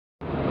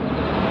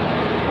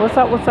What's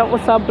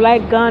up,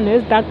 Black Gun?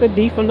 It's Dr.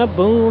 D from the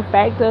Boom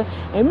Factor.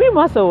 And me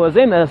myself was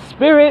in the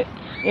spirit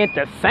at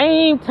the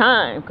same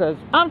time. Because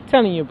I'm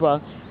telling you,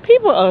 bro,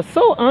 people are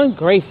so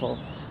ungrateful.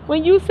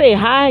 When you say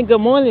hi and good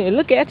morning, they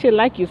look at you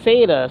like you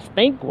said a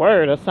stink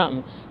word or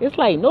something. It's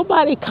like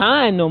nobody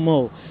kind no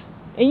more.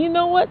 And you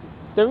know what?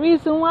 The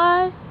reason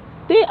why?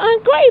 They're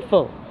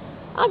ungrateful.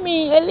 I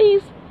mean, at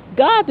least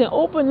God can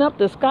open up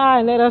the sky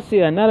and let us see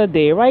another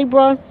day, right,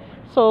 bro?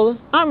 So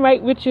I'm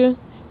right with you.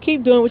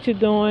 Keep doing what you're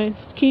doing.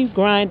 Keep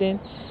grinding.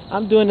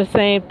 I'm doing the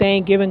same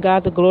thing, giving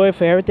God the glory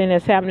for everything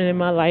that's happening in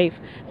my life.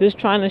 Just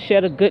trying to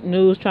share the good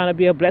news, trying to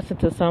be a blessing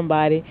to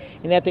somebody.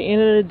 And at the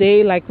end of the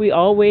day, like we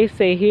always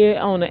say here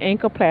on the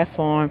Anchor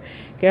platform,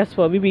 guess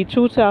what? We be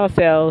true to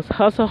ourselves,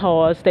 hustle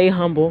hard, stay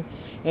humble,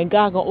 and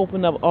God gonna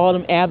open up all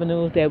them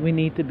avenues that we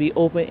need to be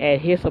open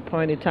at His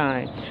appointed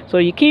time. So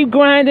you keep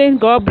grinding.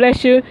 God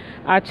bless you.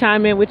 I'll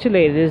chime in with you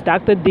later. This is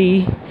Dr.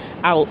 D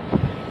out.